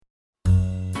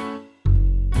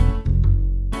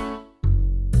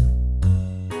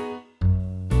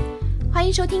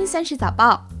迎收听30早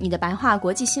报，你的白话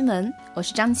国际新闻，我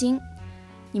是张晶。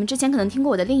你们之前可能听过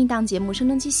我的另一档节目声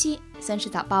东击西，30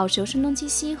早报是由声东击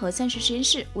西和30实验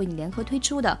室为你联合推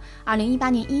出的，2018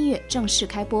年1月正式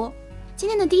开播。今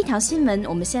天的第一条新闻，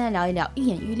我们先来聊一聊愈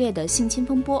演愈烈的性侵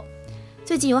风波。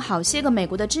最近有好些个美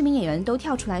国的知名演员都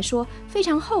跳出来说，非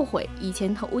常后悔以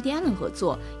前和伍迪·艾伦合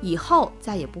作，以后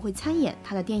再也不会参演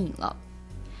他的电影了。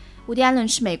伍迪·艾伦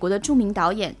是美国的著名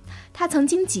导演，他曾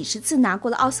经几十次拿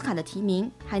过了奥斯卡的提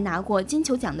名，还拿过金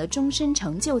球奖的终身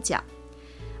成就奖。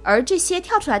而这些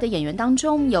跳出来的演员当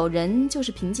中，有人就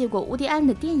是凭借过伍迪·艾伦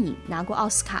的电影拿过奥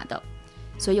斯卡的，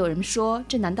所以有人说，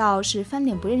这难道是翻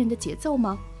脸不认人的节奏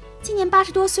吗？今年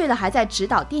80多岁了还在执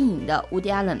导电影的伍迪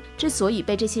·艾伦之所以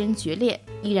被这些人决裂，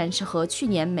依然是和去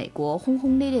年美国轰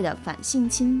轰烈烈的反性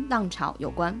侵浪潮有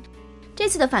关。这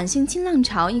次的反性侵浪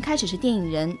潮一开始是电影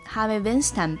人哈维·温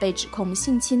斯坦被指控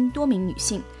性侵多名女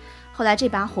性，后来这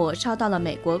把火烧到了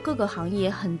美国各个行业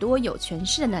很多有权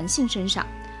势的男性身上，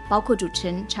包括主持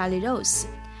人 Charlie Rose。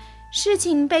 事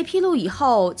情被披露以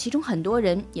后，其中很多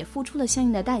人也付出了相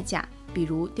应的代价，比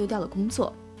如丢掉了工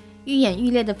作。愈演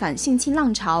愈烈的反性侵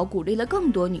浪潮鼓励了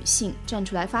更多女性站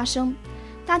出来发声，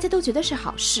大家都觉得是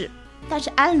好事，但是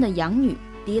艾伦的养女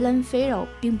迪伦·菲柔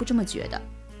并不这么觉得。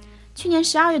去年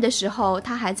12月的时候，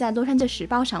他还在洛杉矶时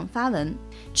报上发文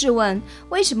质问，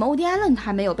为什么伍迪·艾伦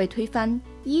还没有被推翻，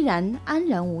依然安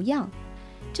然无恙。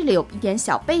这里有一点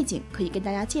小背景可以跟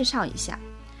大家介绍一下。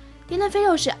迪伦·菲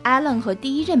柔是艾伦和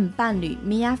第一任伴侣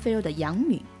米娅·菲柔的养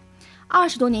女。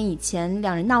20多年以前，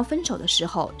两人闹分手的时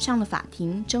候上了法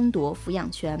庭争夺抚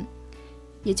养权，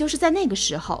也就是在那个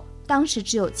时候，当时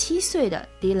只有7岁的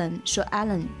迪伦说艾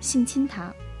伦性侵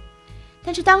他。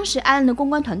但是当时艾伦的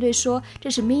公关团队说，这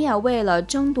是米娅为了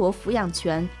争夺抚养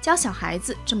权教小孩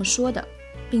子这么说的，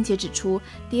并且指出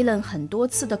迪伦很多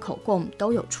次的口供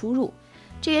都有出入，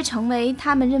这也成为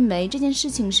他们认为这件事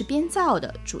情是编造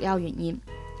的主要原因。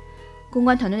公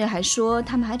关团队还说，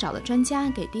他们还找了专家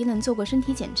给迪伦做过身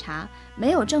体检查，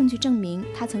没有证据证明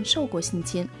他曾受过性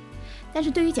侵，但是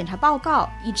对于检查报告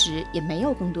一直也没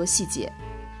有更多细节。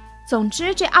总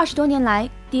之，这20多年来，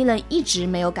迪伦一直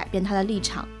没有改变他的立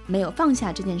场，没有放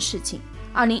下这件事情。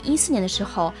2014年的时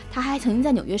候，他还曾经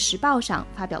在《纽约时报》上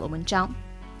发表了文章。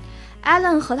艾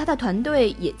伦和他的团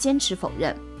队也坚持否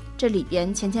认，这里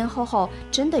边前前后后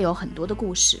真的有很多的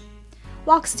故事。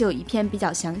Vox 就有一篇比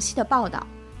较详细的报道，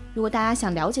如果大家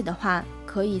想了解的话，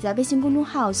可以在微信公众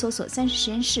号搜索30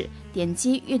实验室，点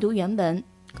击阅读原文。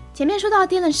前面说到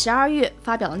迪伦12月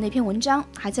发表了那篇文章，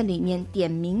还在里面点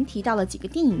名提到了几个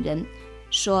电影人，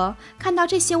说看到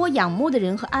这些我仰慕的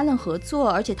人和艾伦合作，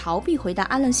而且逃避回答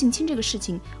艾伦性侵这个事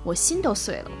情，我心都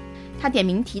碎了。他点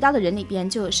名提到的人里边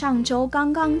就有上周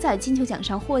刚刚在金球奖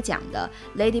上获奖的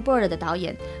Lady Bird 的导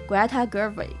演 Greta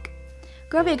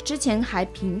Gerwig。Gerwig 之前还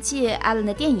凭借艾伦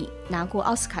的电影拿过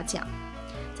奥斯卡奖。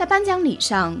在颁奖礼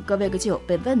上， Gerwig 就有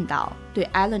被问到对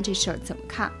艾伦这事儿怎么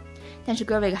看，但是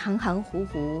Gerwig 含含糊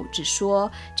糊只说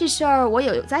这事儿我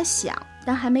有在想，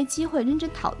但还没机会认真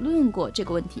讨论过这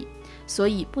个问题，所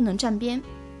以不能站边。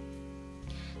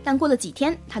但过了几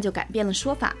天他就改变了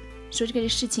说法，说这个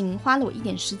事情花了我一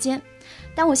点时间，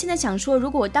但我现在想说，如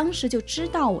果我当时就知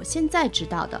道我现在知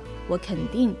道的，我肯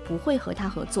定不会和他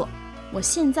合作，我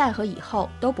现在和以后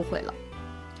都不会了。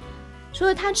除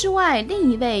了他之外，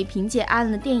另一位凭借艾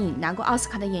伦的电影拿过奥斯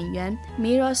卡的演员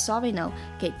Mira Sorvino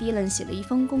给迪伦写了一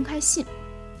封公开信，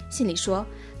信里说，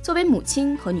作为母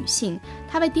亲和女性，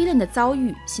她为迪伦的遭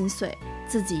遇心碎，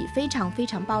自己非常非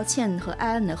常抱歉和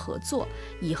艾伦的合作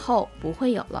以后不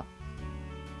会有了。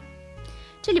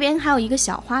这里边还有一个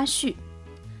小花絮，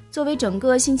作为整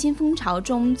个性侵风潮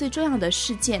中最重要的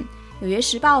事件，纽约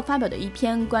时报发表的一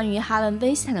篇关于哈伦·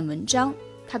威斯坦的文章，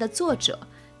它的作者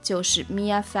就是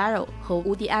Mia Farrow 和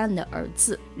伍迪·艾伦的儿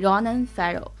子 Ronan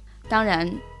Farrow。 当然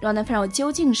Ronan Farrow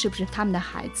究竟是不是他们的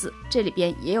孩子，这里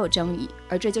边也有争议，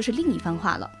而这就是另一番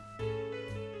话了。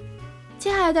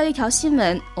接下来的一条新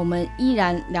闻，我们依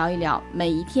然聊一聊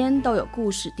每一天都有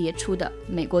故事迭出的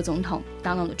美国总统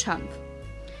Donald Trump。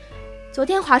 昨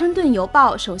天华盛顿邮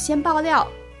报首先爆料，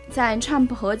在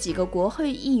Trump 和几个国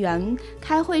会议员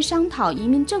开会商讨移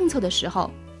民政策的时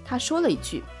候，他说了一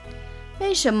句，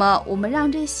为什么我们让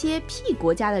这些屁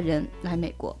国家的人来美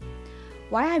国？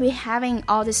 Why are we having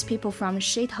all these people from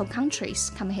shithole countries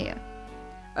come here?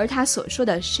 而他所说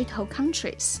的 shithole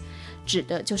countries 指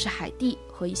的就是海地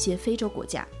和一些非洲国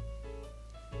家。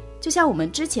就像我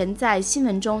们之前在新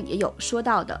闻中也有说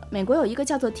到的，美国有一个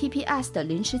叫做 TPS 的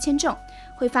临时签证，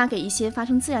会发给一些发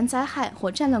生自然灾害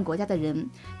或战乱国家的人，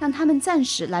让他们暂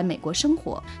时来美国生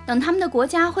活，等他们的国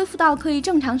家恢复到可以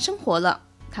正常生活了，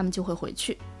他们就会回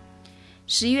去。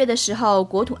11月的时候，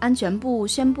国土安全部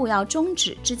宣布要终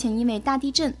止之前因为大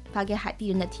地震发给海地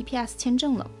人的 TPS 签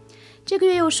证了。这个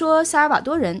月又说萨尔瓦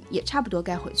多人也差不多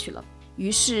该回去了。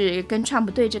于是跟川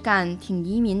普对着干挺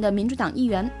移民的民主党议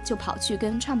员就跑去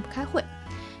跟川普开会，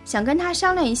想跟他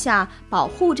商量一下保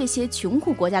护这些穷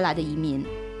苦国家来的移民。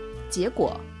结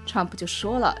果川普就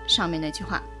说了上面那句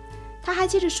话，他还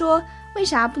接着说为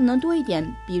啥不能多一点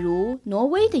比如挪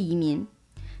威的移民。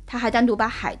他还单独把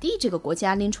海地这个国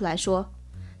家拎出来说，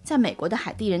在美国的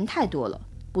海地人太多了，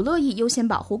不乐意优先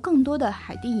保护更多的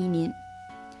海地移民。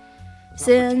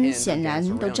CNN 显然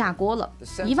都炸锅了，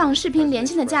以往视频连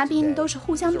线的嘉宾都是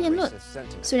互相辩论，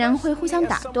虽然会互相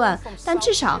打断，但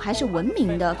至少还是文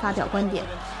明的发表观点。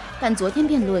但昨天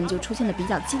辩论就出现了比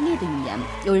较激烈的语言，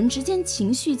有人直接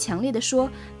情绪强烈地说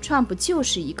Trump 就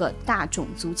是一个大种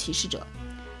族歧视者。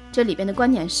这里边的观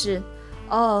点是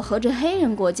合着黑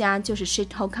人国家就是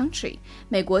shithole country，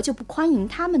 美国就不欢迎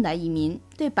他们来移民，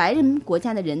对白人国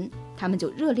家的人他们就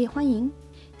热烈欢迎。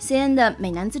CNN 的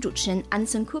美男子主持人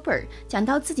Anderson Cooper 讲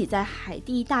到自己在海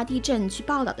地大地震去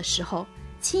报道的时候，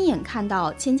亲眼看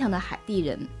到坚强的海地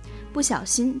人，不小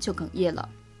心就哽咽了。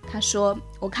他说，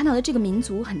我看到的这个民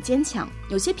族很坚强，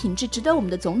有些品质值得我们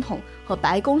的总统和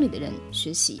白宫里的人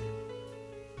学习。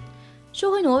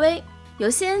说回挪威，有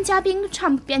CNN 嘉宾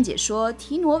Trump 辩解说，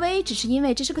提挪威只是因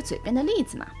为这是个嘴边的例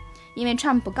子嘛，因为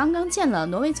Trump 刚刚见了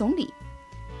挪威总理。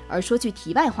而说句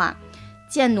题外话，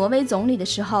见挪威总理的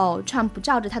时候 Trump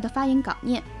照着他的发言稿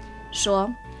念，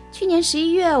说去年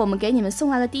11月我们给你们送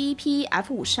来了第一批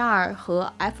F-52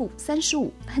 和 F-35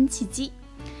 喷气机，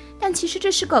但其实这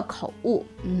是个口误，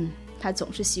他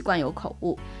总是习惯有口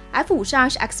误。F-52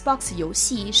 是 Xbox 游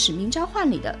戏《使命召唤》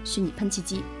里的虚拟喷气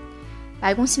机。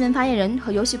白宫新闻发言人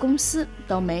和游戏公司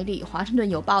都没理华盛顿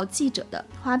邮报记者的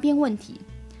花边问题，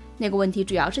那个问题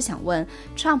主要是想问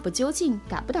Trump 究竟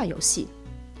打不打游戏，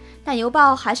但邮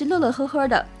报还是乐乐呵呵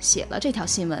的写了这条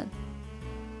新闻。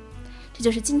这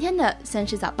就是今天的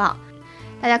30早报，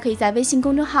大家可以在微信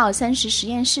公众号30实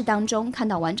验室当中看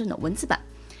到完整的文字版，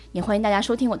也欢迎大家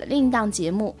收听我的另一档节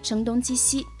目声东击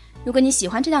西。如果你喜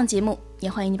欢这档节目，也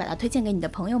欢迎你把它推荐给你的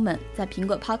朋友们，在苹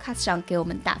果 Podcast 上给我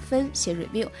们打分写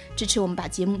review， 支持我们把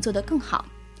节目做得更好。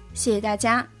谢谢大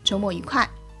家，周末愉快。